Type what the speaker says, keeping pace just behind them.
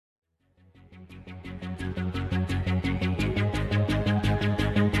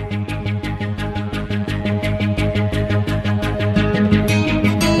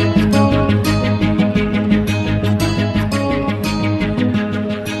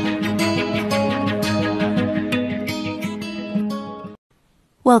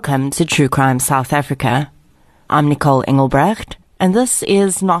Welcome to True Crime South Africa. I'm Nicole Engelbrecht, and this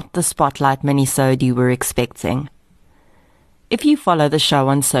is not the Spotlight minisode you were expecting. If you follow the show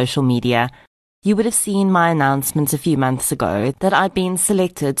on social media, you would have seen my announcement a few months ago that I'd been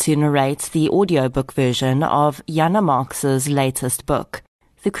selected to narrate the audiobook version of Jana Marx's latest book,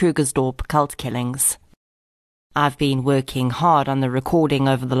 The Krugersdorp Cult Killings. I've been working hard on the recording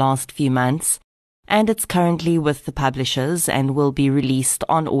over the last few months, and it's currently with the publishers and will be released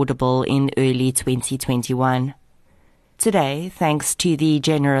on Audible in early 2021. Today, thanks to the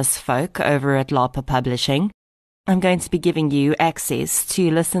generous folk over at Lapa Publishing, I'm going to be giving you access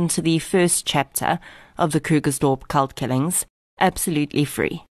to listen to the first chapter of the Krugersdorp Cult Killings absolutely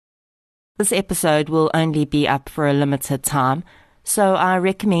free. This episode will only be up for a limited time, so I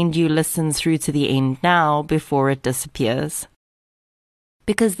recommend you listen through to the end now before it disappears.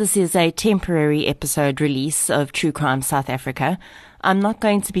 Because this is a temporary episode release of True Crime South Africa, I'm not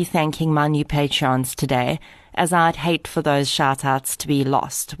going to be thanking my new Patreons today, as I'd hate for those shout-outs to be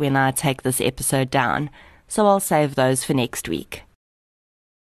lost when I take this episode down, so I'll save those for next week.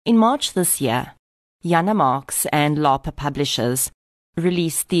 In March this year, Jana Marx and Lapa Publishers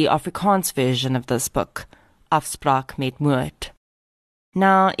released the Afrikaans version of this book, Afspraak met Moord.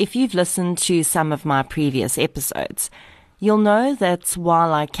 Now, if you've listened to some of my previous episodes, you'll know that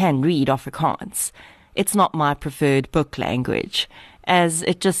while I can read Afrikaans, it's not my preferred book language, as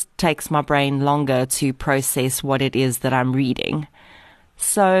it just takes my brain longer to process what it is that I'm reading.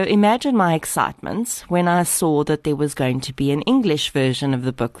 So imagine my excitement when I saw that there was going to be an English version of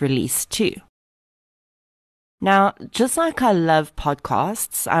the book released too. Now, just like I love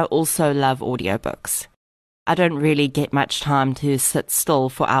podcasts, I also love audiobooks. I don't really get much time to sit still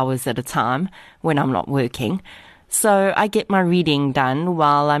for hours at a time when I'm not working, so I get my reading done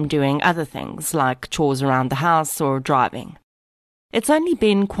while I'm doing other things like chores around the house or driving. It's only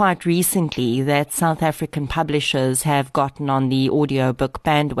been quite recently that South African publishers have gotten on the audiobook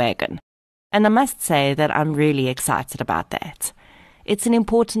bandwagon, and I must say that I'm really excited about that. It's an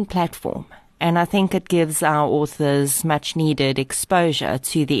important platform, and I think it gives our authors much-needed exposure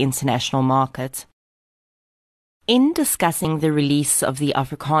to the international market. In discussing the release of the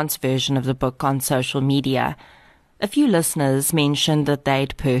Afrikaans version of the book on social media, a few listeners mentioned that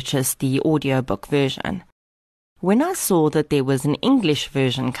they'd purchased the audiobook version. When I saw that there was an English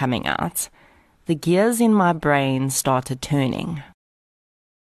version coming out, the gears in my brain started turning.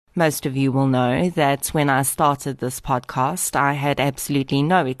 Most of you will know that when I started this podcast, I had absolutely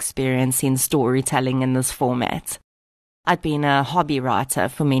no experience in storytelling in this format. I'd been a hobby writer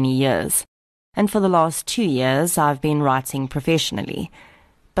for many years, and for the last 2 years I've been writing professionally,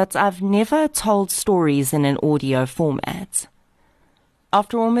 but I've never told stories in an audio format.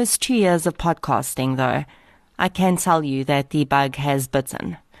 After almost 2 years of podcasting, though, I can tell you that the bug has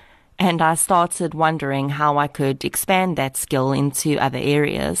bitten, and I started wondering how I could expand that skill into other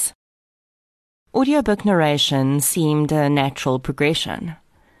areas. Audiobook narration seemed a natural progression.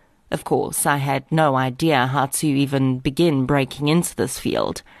 Of course, I had no idea how to even begin breaking into this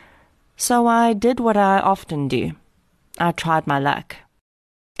field, so I did what I often do. I tried my luck,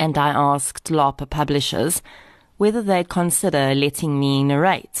 and I asked Lapa Publishers whether they'd consider letting me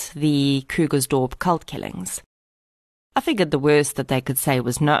narrate the Krugersdorp Cult Killings. I figured the worst that they could say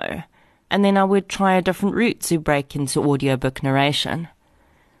was no, and then I would try a different route to break into audiobook narration.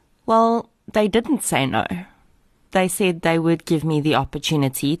 Well, they didn't say no. They said they would give me the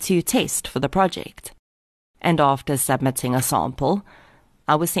opportunity to test for the project. And after submitting a sample,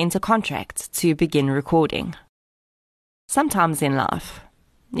 I was sent a contract to begin recording. Sometimes in life,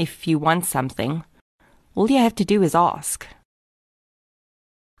 if you want something, all you have to do is ask.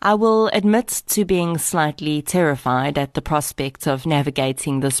 I will admit to being slightly terrified at the prospect of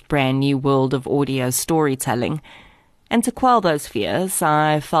navigating this brand new world of audio storytelling, and to quell those fears,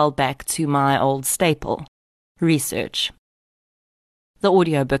 I fell back to my old staple, research. The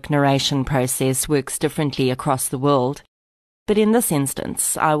audiobook narration process works differently across the world, but in this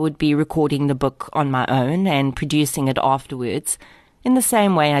instance, I would be recording the book on my own and producing it afterwards, in the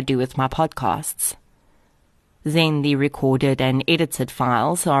same way I do with my podcasts. Then the recorded and edited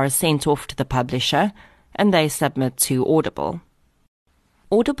files are sent off to the publisher, and they submit to Audible.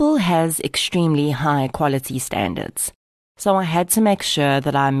 Audible has extremely high quality standards, so I had to make sure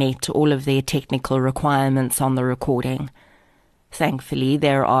that I met all of their technical requirements on the recording. Thankfully,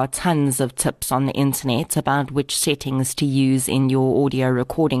 there are tons of tips on the internet about which settings to use in your audio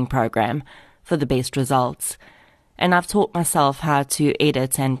recording program for the best results, and I've taught myself how to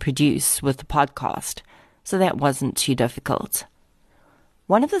edit and produce with the podcast, so that wasn't too difficult.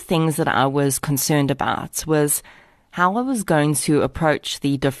 One of the things that I was concerned about was how I was going to approach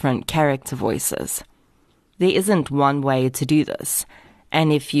the different character voices. There isn't one way to do this,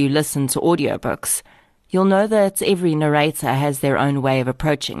 and if you listen to audiobooks, you'll know that every narrator has their own way of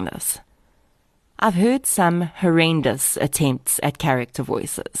approaching this. I've heard some horrendous attempts at character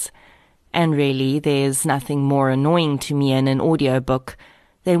voices, and really there's nothing more annoying to me in an audiobook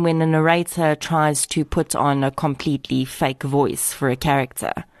than when a narrator tries to put on a completely fake voice for a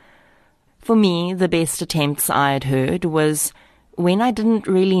character. For me, the best attempts I had heard was when I didn't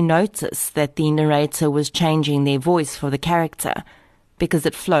really notice that the narrator was changing their voice for the character because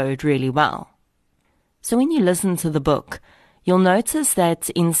it flowed really well. So when you listen to the book, you'll notice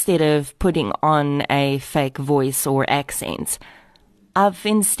that instead of putting on a fake voice or accent, I've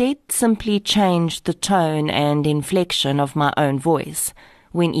instead simply changed the tone and inflection of my own voice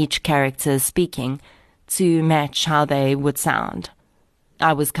when each character is speaking to match how they would sound.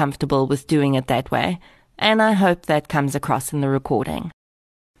 I was comfortable with doing it that way, and I hope that comes across in the recording.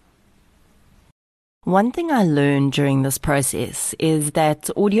 One thing I learned during this process is that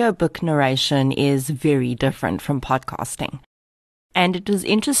audiobook narration is very different from podcasting. And it was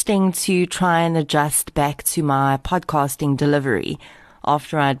interesting to try and adjust back to my podcasting delivery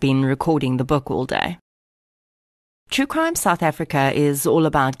after I'd been recording the book all day. True Crime South Africa is all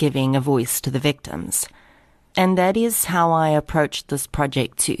about giving a voice to the victims. And that is how I approached this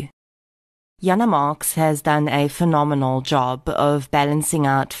project too. Jana Marx has done a phenomenal job of balancing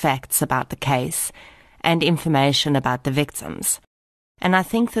out facts about the case and information about the victims. And I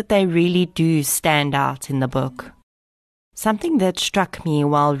think that they really do stand out in the book. Something that struck me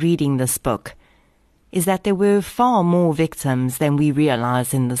while reading this book is that there were far more victims than we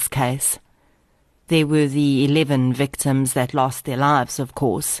realize in this case. There were the 11 victims that lost their lives, of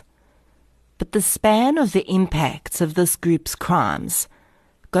course. But the span of the impact of this group's crimes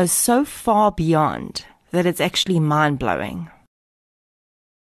goes so far beyond that it's actually mind-blowing.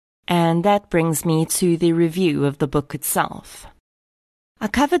 And that brings me to the review of the book itself. I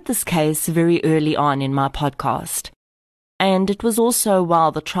covered this case very early on in my podcast, and it was also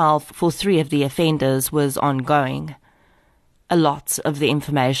while the trial for 3 of the offenders was ongoing. A lot of the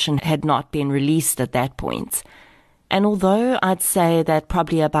information had not been released at that point, and although I'd say that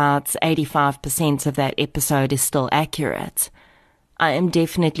probably about 85% of that episode is still accurate, I am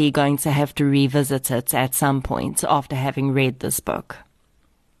definitely going to have to revisit it at some point after having read this book.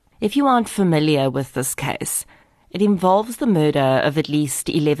 If you aren't familiar with this case, it involves the murder of at least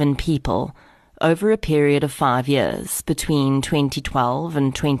 11 people over a period of 5 years between 2012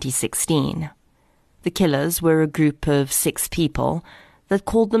 and 2016. The killers were a group of 6 people that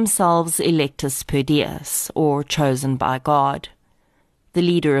called themselves Electus per Deus, or chosen by God. The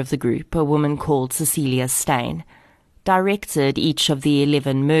leader of the group, a woman called Cecilia Steyn, directed each of the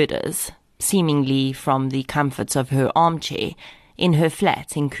 11 murders, seemingly from the comforts of her armchair in her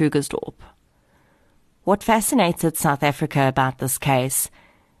flat in Krugersdorp. What fascinated South Africa about this case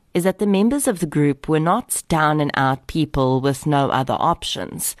is that the members of the group were not down-and-out people with no other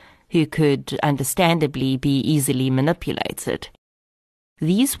options, who could understandably be easily manipulated.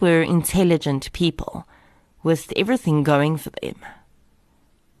 These were intelligent people, with everything going for them.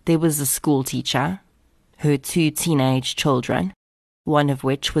 There was a school teacher, her 2 teenage children, one of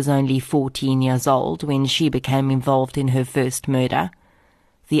which was only 14 years old when she became involved in her first murder.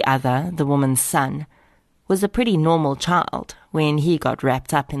 The other, the woman's son, was a pretty normal child when he got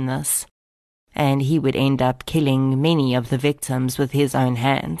wrapped up in this, and he would end up killing many of the victims with his own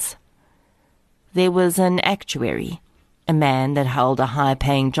hands. There was an actuary, a man that held a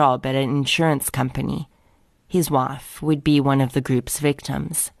high-paying job at an insurance company. His wife would be one of the group's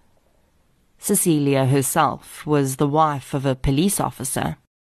victims. Cecilia herself was the wife of a police officer.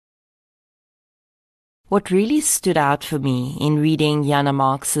 What really stood out for me in reading Jana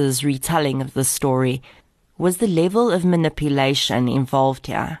Marx's retelling of the story was the level of manipulation involved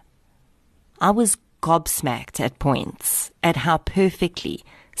here. I was gobsmacked at points at how perfectly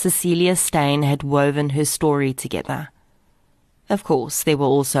Cecilia Steyn had woven her story together. Of course, there were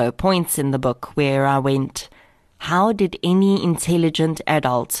also points in the book where I went, how did any intelligent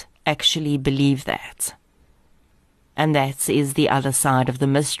adult actually believe that? And that is the other side of the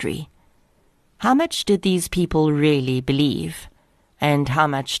mystery. How much did these people really believe, and how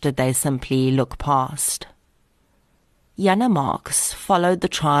much did they simply look past? Jana Marx followed the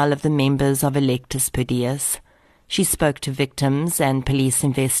trial of the members of Electus per Deus. She spoke to victims and police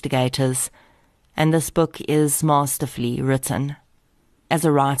investigators, and this book is masterfully written. As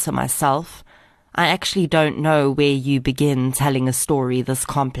a writer myself, I actually don't know where you begin telling a story this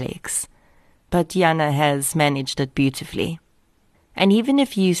complex, but Jana has managed it beautifully. And even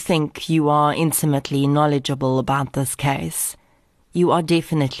if you think you are intimately knowledgeable about this case, you are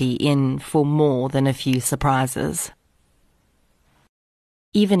definitely in for more than a few surprises.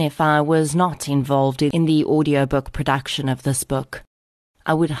 Even if I was not involved in the audiobook production of this book,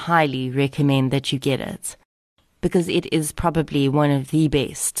 I would highly recommend that you get it, because it is probably one of the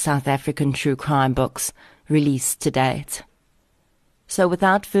best South African true crime books released to date. So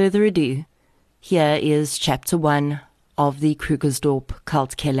without further ado, here is Chapter 1 of the Krugersdorp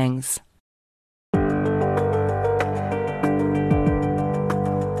Cult Killings.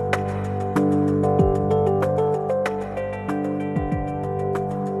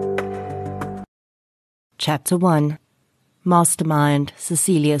 Chapter 1. Mastermind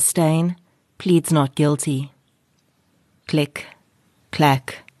Cecilia Steyn pleads not guilty. Click,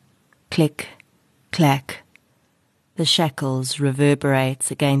 clack, click, clack. The shackles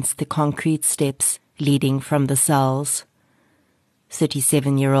reverberate against the concrete steps leading from the cells.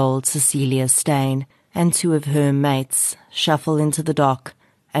 37-year-old Cecilia Steyn and two of her mates shuffle into the dock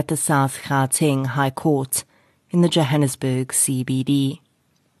at the South Gauteng High Court in the Johannesburg CBD.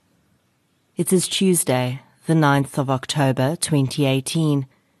 It is Tuesday, the 9th of October 2018,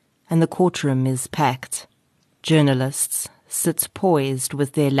 and the courtroom is packed. Journalists sit poised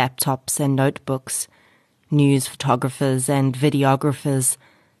with their laptops and notebooks. News photographers and videographers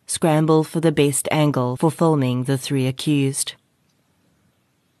scramble for the best angle for filming the three accused.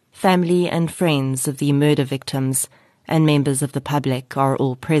 Family and friends of the murder victims and members of the public are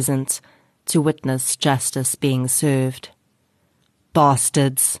all present to witness justice being served.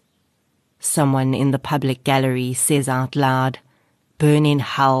 Bastards! Someone in the public gallery says out loud. Burn in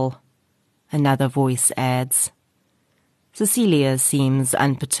hell, another voice adds. Cecilia seems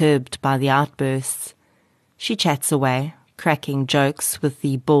unperturbed by the outbursts. She chats away, cracking jokes with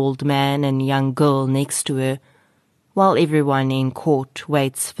the bald man and young girl next to her, while everyone in court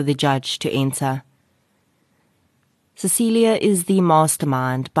waits for the judge to enter. Cecilia is the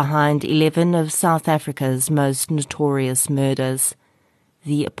mastermind behind 11 of South Africa's most notorious murders,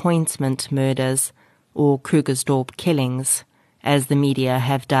 the appointment murders, or Krugersdorp killings, as the media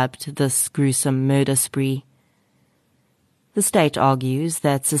have dubbed this gruesome murder spree. The state argues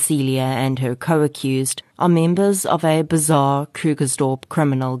that Cecilia and her co-accused are members of a bizarre Krugersdorp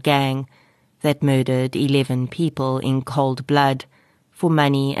criminal gang that murdered 11 people in cold blood for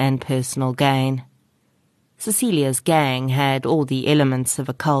money and personal gain. Cecilia's gang had all the elements of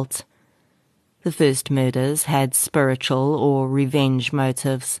a cult. The first murders had spiritual or revenge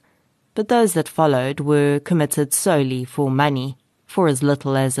motives, but those that followed were committed solely for money, for as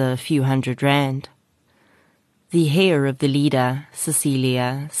little as a few $100. The hair of the leader,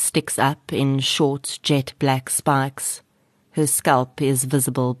 Cecilia, sticks up in short jet black spikes. Her scalp is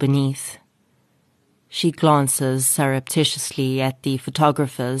visible beneath. She glances surreptitiously at the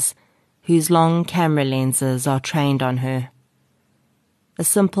photographers, whose long camera lenses are trained on her. A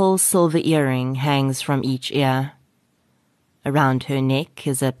simple silver earring hangs from each ear. Around her neck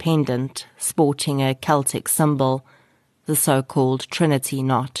is a pendant sporting a Celtic symbol, the so-called Trinity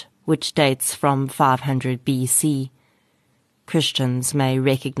knot, which dates from 500 BC. Christians may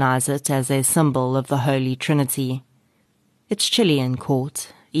recognize it as a symbol of the Holy Trinity. It's chilly in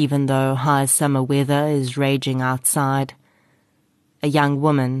court, even though high summer weather is raging outside. A young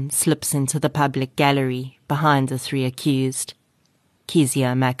woman slips into the public gallery behind the three accused.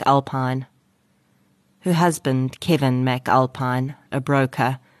 Kezia McAlpine. Her husband, Kevin McAlpine, a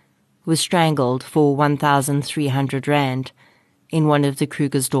broker, was strangled for 1,300 rand in one of the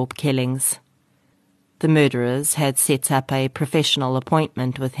Krugersdorp killings. The murderers had set up a professional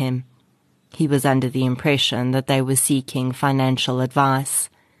appointment with him. He was under the impression that they were seeking financial advice.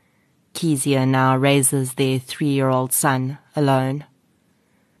 Kezia now raises their 3-year-old son alone.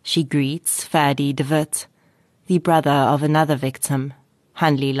 She greets Fadi de Wit, the brother of another victim,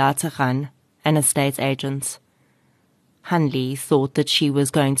 Hanli Lategan, an estate agent. Hanli thought that she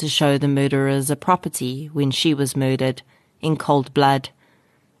was going to show the murderers a property when she was murdered, in cold blood,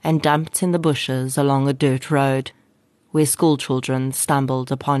 and dumped in the bushes along a dirt road, where schoolchildren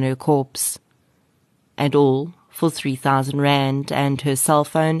stumbled upon her corpse. And all for 3,000 rand and her cell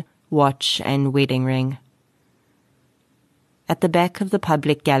phone, watch and wedding ring. At the back of the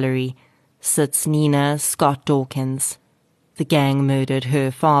public gallery sits Nina Scott Dawkins. The gang murdered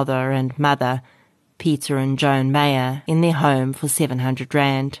her father and mother, Peter and Joan Meyer, in their home for 700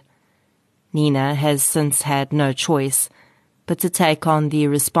 rand. Nina has since had no choice but to take on the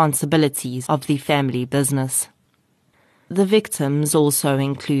responsibilities of the family business. The victims also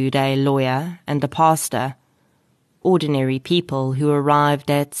include a lawyer and a pastor, ordinary people who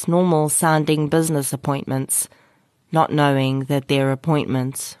arrived at normal-sounding business appointments, not knowing that their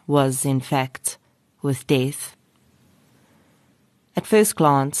appointment was, in fact, with death. At first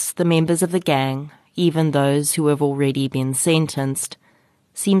glance, the members of the gang, even those who have already been sentenced,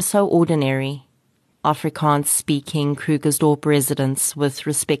 seem so ordinary, Afrikaans-speaking Krugersdorp residents with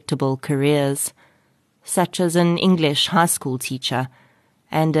respectable careers, such as an English high school teacher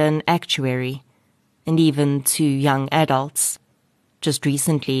and an actuary, and even 2 young adults. Just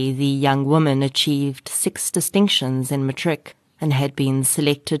recently, the young woman achieved 6 distinctions in matric and had been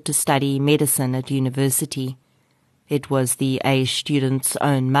selected to study medicine at university. It was the A student's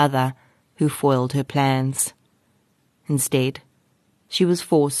own mother who foiled her plans. Instead, she was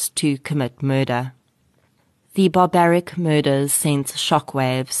forced to commit murder. The barbaric murders sent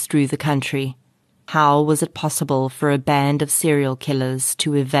shockwaves through the country. How was it possible for a band of serial killers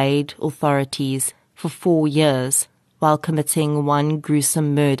to evade authorities for 4 years while committing one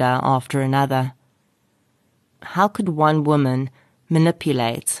gruesome murder after another? How could one woman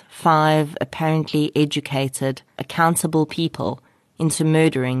manipulate 5 apparently educated, accountable people into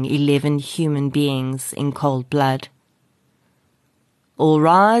murdering 11 human beings in cold blood? "All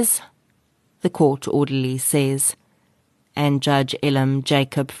rise," the court orderly says, and Judge Elam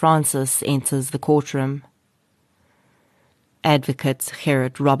Jacob Francis enters the courtroom. Advocate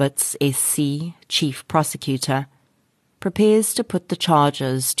Gerrit Roberts, SC, Chief Prosecutor, prepares to put the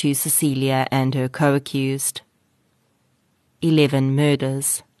charges to Cecilia and her co-accused. 11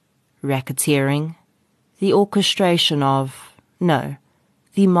 murders, racketeering, the orchestration of, no,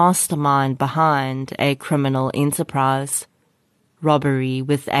 the mastermind behind a criminal enterprise, robbery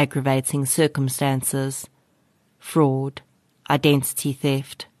with aggravating circumstances, fraud, identity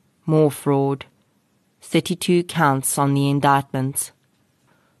theft, more fraud, 32 counts on the indictment.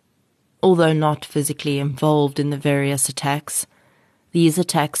 Although not physically involved in the various attacks, these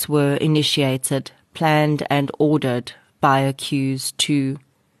attacks were initiated, planned and ordered by accused 2,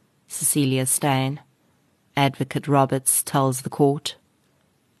 Cecilia Steyn. Advocate Roberts tells the court.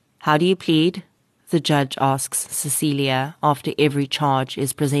 "How do you plead?" the judge asks Cecilia after every charge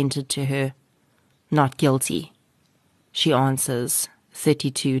is presented to her. "Not guilty," she answers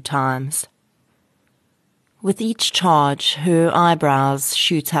 32 times. With each charge, her eyebrows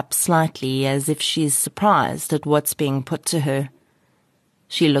shoot up slightly as if she's surprised at what's being put to her.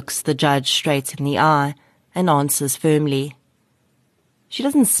 She looks the judge straight in the eye and answers firmly. She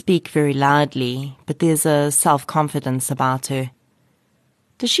doesn't speak very loudly, but there's a self-confidence about her.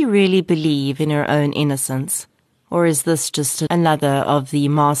 Does she really believe in her own innocence, or is this just another of the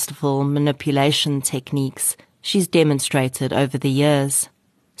masterful manipulation techniques she's demonstrated over the years?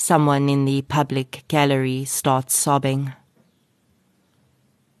 Someone in the public gallery starts sobbing.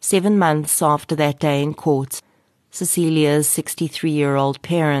 7 months after that day in court, Cecilia's 63-year-old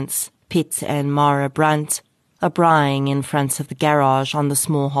parents, Piet and Mara Brunt, are braaiing in front of the garage on the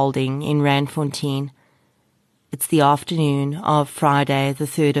small holding in Randfontein. It's the afternoon of Friday, the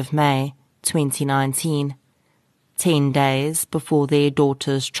 3rd of May, 2019, 10 days before their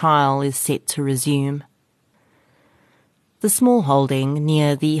daughter's trial is set to resume. The small holding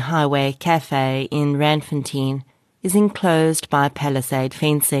near the Highway Cafe in Randfontein is enclosed by palisade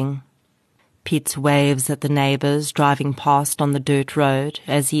fencing. Piet waves at the neighbours driving past on the dirt road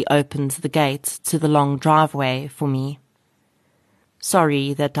as he opens the gate to the long driveway for me.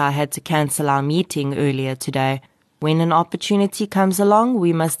 "Sorry that I had to cancel our meeting earlier today. When an opportunity comes along,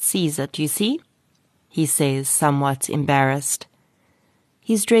 we must seize it, you see," he says, somewhat embarrassed.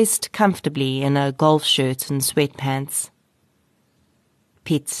 He's dressed comfortably in a golf shirt and sweatpants.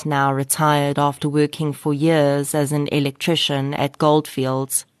 Piet, now retired after working for years as an electrician at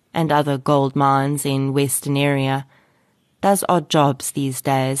Goldfields and other gold mines in Western area, does odd jobs these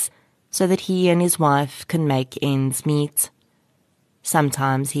days so that he and his wife can make ends meet.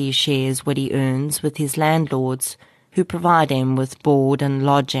 Sometimes he shares what he earns with his landlords, who provide him with board and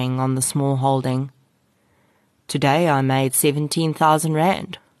lodging on the small holding. "Today I made 17,000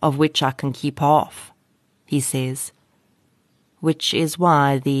 rand, of which I can keep half," he says. Which is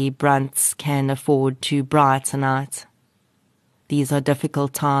why the Brunts can afford to braai tonight. "These are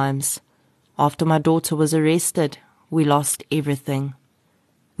difficult times. After my daughter was arrested, we lost everything.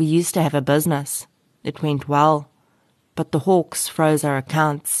 We used to have a business. It went well. But the Hawks froze our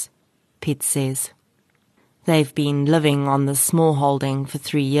accounts," Piet says. They've been living on the small holding for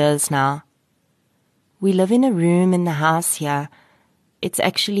 3 years now. "We live in a room in the house here. It's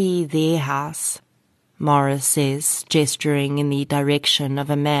actually their house," Mara says, gesturing in the direction of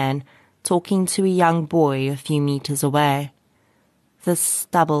a man talking to a young boy a few meters away. "This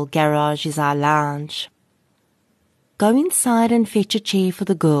double garage is our lounge." "Go inside and fetch a chair for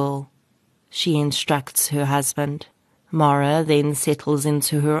the girl," she instructs her husband. Mara then settles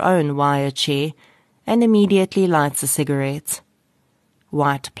into her own wire chair and immediately lights a cigarette.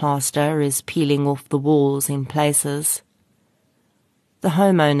 White plaster is peeling off the walls in places. The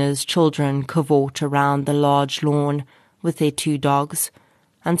homeowner's children cavort around the large lawn with their 2 dogs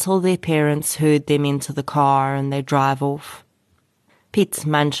until their parents herd them into the car and they drive off. Piet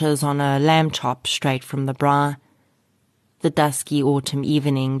munches on a lamb chop straight from the braai. The dusky autumn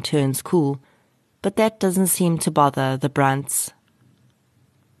evening turns cool, but that doesn't seem to bother the Brunts.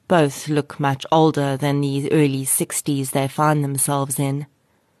 Both look much older than the early 60s they find themselves in.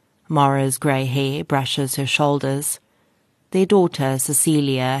 Mara's grey hair brushes her shoulders. Their daughter,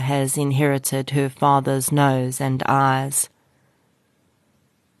 Cecilia, has inherited her father's nose and eyes.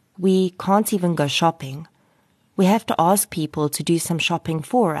 We can't even go shopping. We have to ask people to do some shopping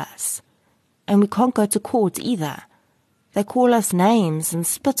for us. And we can't go to court either. They call us names and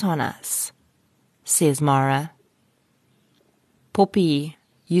spit on us, says Mara. Poppy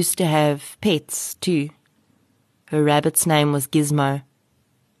used to have pets too. Her rabbit's name was Gizmo.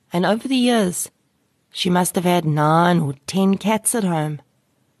 And over the years, she must have had 9 or 10 cats at home.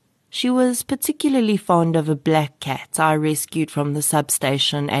 She was particularly fond of a black cat I rescued from the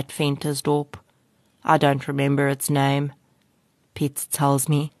substation at Ventersdorp. I don't remember its name, Piet tells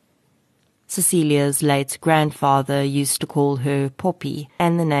me. Cecilia's late grandfather used to call her Poppy,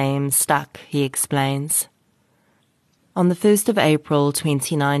 and the name stuck, he explains. On the 1st of April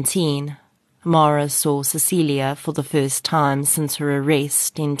 2019, Mara saw Cecilia for the first time since her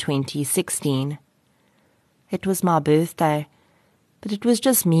arrest in 2016. It was my birthday, but it was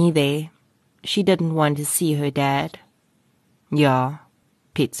just me there. She didn't want to see her dad. Yeah,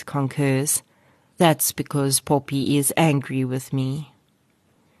 Piet concurs. That's because Poppy is angry with me.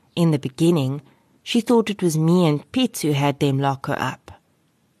 In the beginning, she thought it was me and Piet who had them lock her up,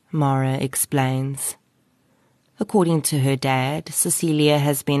 Mara explains. According to her dad, Cecilia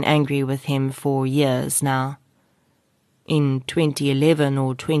has been angry with him for years now. In 2011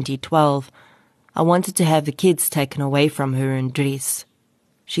 or 2012, I wanted to have the kids taken away from her in Dries.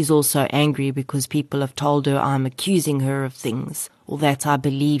 She's also angry because people have told her I'm accusing her of things, or that I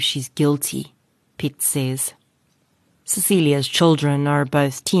believe she's guilty, Piet says. Cecilia's children are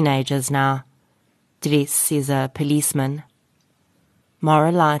both teenagers now. Dries is a policeman.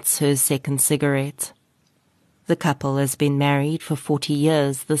 Mara lights her second cigarette. The couple has been married for 40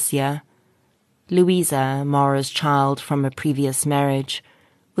 years this year. Louisa, Mara's child from a previous marriage,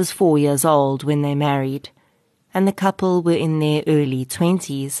 was 4 years old when they married, and the couple were in their early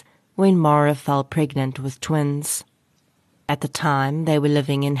 20s when Mara fell pregnant with twins. At the time, they were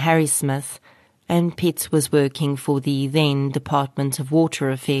living in Harrismith, and Piet was working for the then Department of Water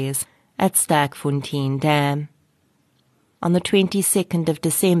Affairs at Sterkfontein Dam. On the 22nd of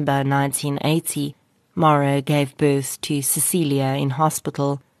December 1980, Mara gave birth to Cecilia in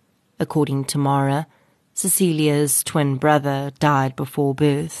hospital. According to Mara, Cecilia's twin brother died before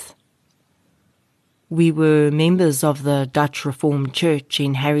birth. We were members of the Dutch Reformed Church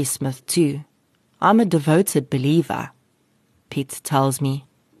in Harrismith too. I'm a devoted believer, Piet tells me.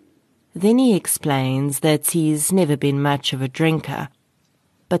 Then he explains that he's never been much of a drinker,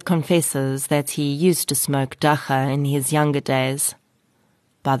 but confesses that he used to smoke dagga in his younger days.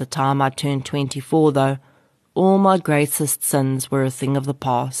 By the time I turned 24, though, all my greatest sins were a thing of the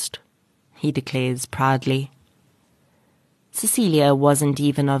past, he declares proudly. Cecilia wasn't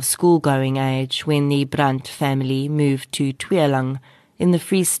even of school-going age when the Brandt family moved to Tweeling in the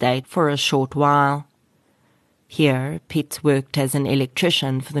Free State for a short while. Here, Piet worked as an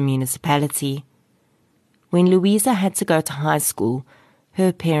electrician for the municipality. When Louisa had to go to high school,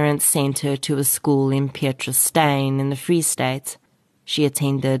 her parents sent her to a school in Pieterstein in the Free State. She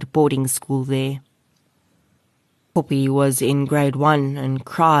attended boarding school there. Poppy was in grade 1 and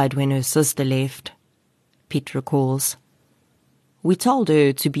cried when her sister left, Piet recalls. We told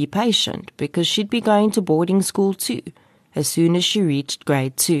her to be patient because she'd be going to boarding school too, as soon as she reached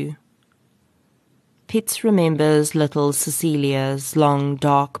grade 2. Piet remembers little Cecilia's long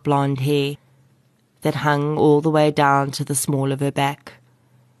dark blonde hair that hung all the way down to the small of her back.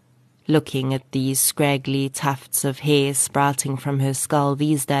 Looking at these scraggly tufts of hair sprouting from her skull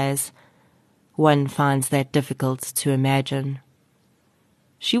these days, one finds that difficult to imagine.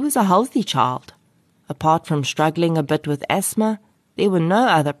 She was a healthy child. Apart from struggling a bit with asthma, there were no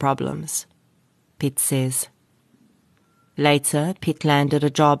other problems, Piet says. Later, Piet landed a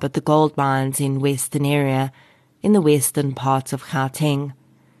job at the gold mines in Western area, in the western part of Gauteng,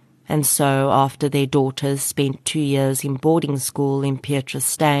 and so after their daughters spent 2 years in boarding school in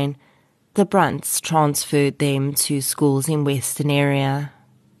Pieterstein, the Brunts transferred them to schools in Western area.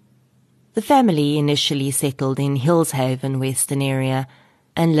 The family initially settled in Hillshaven, Western area,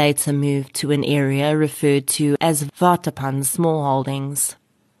 and later moved to an area referred to as Waterpan Smallholdings.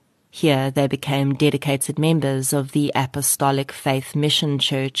 Here they became dedicated members of the Apostolic Faith Mission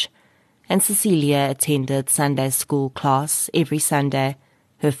Church, and Cecilia attended Sunday school class every Sunday,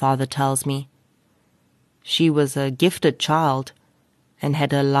 her father tells me. She was a gifted child and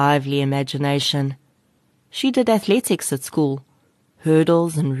had a lively imagination. She did athletics at school,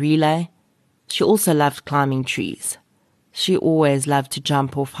 hurdles and relay. She also loved climbing trees. She always loved to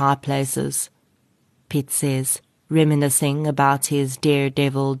jump off high places, Pitt says, reminiscing about his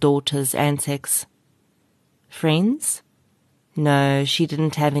daredevil daughter's antics. Friends? No, she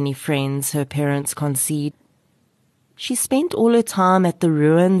didn't have any friends, her parents concede. She spent all her time at the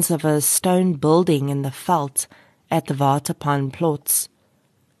ruins of a stone building in the veld at the Waterpan plots.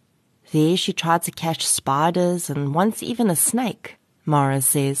 There she tried to catch spiders and once even a snake, Mara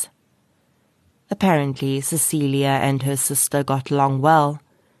says. Apparently, Cecilia and her sister got along well.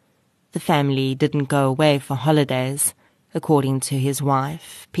 The family didn't go away for holidays. According to his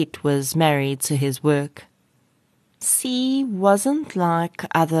wife, Pitt was married to his work. C wasn't like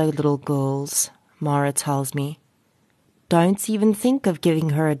other little girls, Mara tells me. Don't even think of giving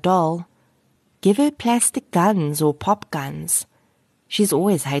her a doll. Give her plastic guns or pop guns. She's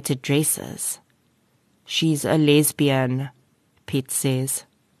always hated dresses. She's a lesbian, Pitt says.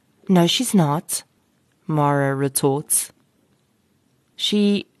 No, she's not, Mara retorts.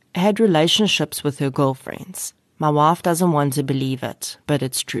 She had relationships with her girlfriends. My wife doesn't want to believe it, but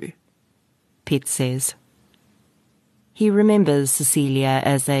it's true, Pitt says. He remembers Cecilia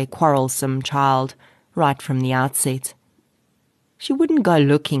as a quarrelsome child right from the outset. She wouldn't go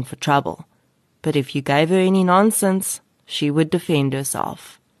looking for trouble, but if you gave her any nonsense, she would defend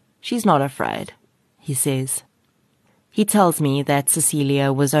herself. She's not afraid, he says. He tells me that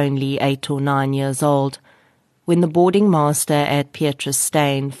Cecilia was only 8 or 9 years old when the boarding master at Petrus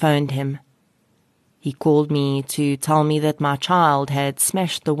Steyn phoned him. He called me to tell me that my child had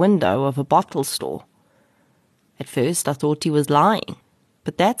smashed the window of a bottle store. At first I thought he was lying,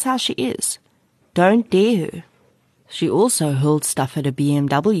 but that's how she is. Don't dare her. She also hurled stuff at a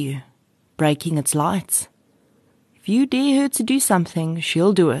BMW, breaking its lights. If you dare her to do something,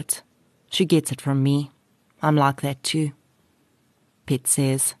 she'll do it. She gets it from me. I'm like that too, Pitt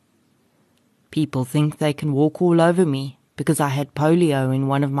says. People think they can walk all over me because I had polio in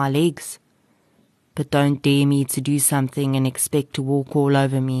one of my legs. But don't dare me to do something and expect to walk all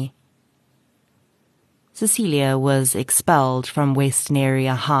over me. Cecilia was expelled from Western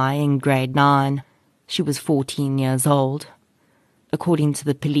Area High in grade 9. She was 14 years old. According to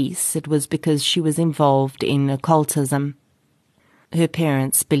the police, it was because she was involved in occultism. Her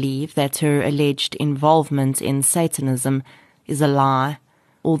parents believe that her alleged involvement in Satanism is a lie,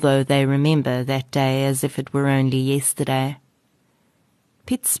 although they remember that day as if it were only yesterday.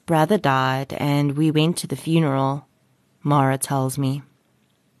 Pitt's brother died and we went to the funeral, Mara tells me.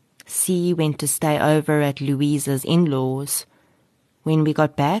 C went to stay over at Louisa's in-laws. When we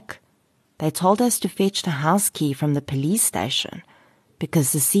got back, they told us to fetch the house key from the police station because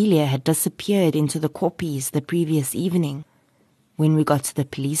Cecilia had disappeared into the koppies the previous evening. When we got to the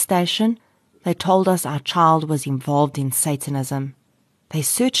police station, they told us our child was involved in Satanism. They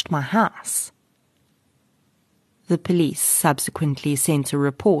searched my house. The police subsequently sent a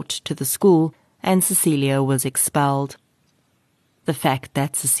report to the school and Cecilia was expelled. The fact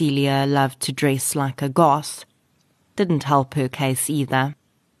that Cecilia loved to dress like a goth didn't help her case either.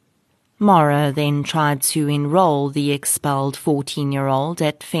 Mara then tried to enroll the expelled 14-year-old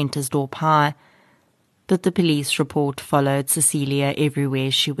at Ventersdorp High, but the police report followed Cecilia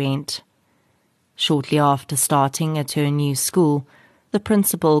everywhere she went. Shortly after starting at her new school, the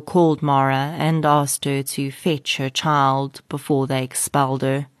principal called Mara and asked her to fetch her child before they expelled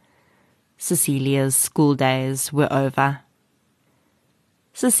her. Cecilia's school days were over.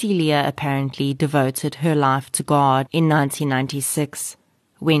 Cecilia apparently devoted her life to God in 1996,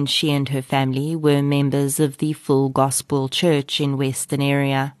 when she and her family were members of the Full Gospel Church in Western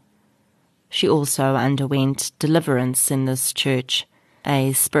Area. She also underwent deliverance in this church,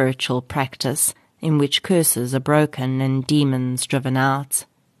 a spiritual practice in which curses are broken and demons driven out.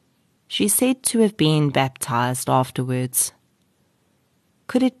 She's said to have been baptized afterwards.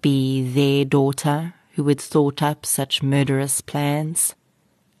 Could it be their daughter who had thought up such murderous plans?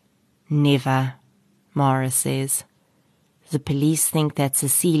 Never, Mara says. The police think that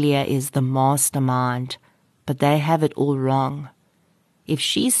Cecilia is the mastermind, but they have it all wrong. If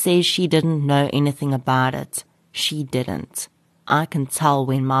she says she didn't know anything about it, she didn't. I can tell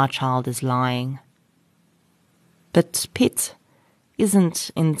when my child is lying. But Pitt, isn't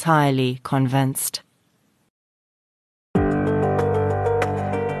entirely convinced.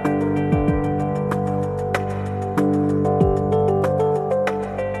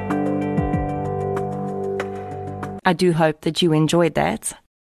 I do hope that you enjoyed that.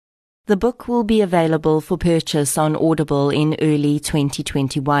 The book will be available for purchase on Audible in early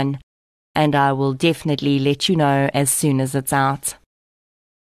 2021, and I will definitely let you know as soon as it's out.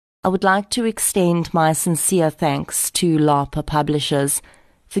 I would like to extend my sincere thanks to LARPA Publishers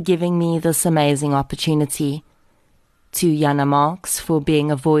for giving me this amazing opportunity, to Jana Marks for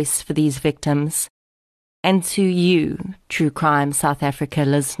being a voice for these victims, and to you, True Crime South Africa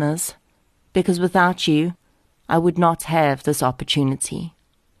listeners, because without you, I would not have this opportunity.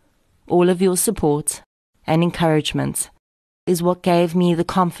 All of your support and encouragement is what gave me the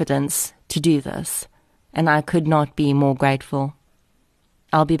confidence to do this, and I could not be more grateful.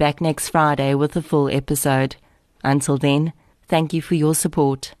 I'll be back next Friday with a full episode. Until then, thank you for your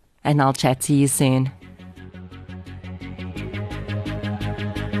support, and I'll chat to you soon.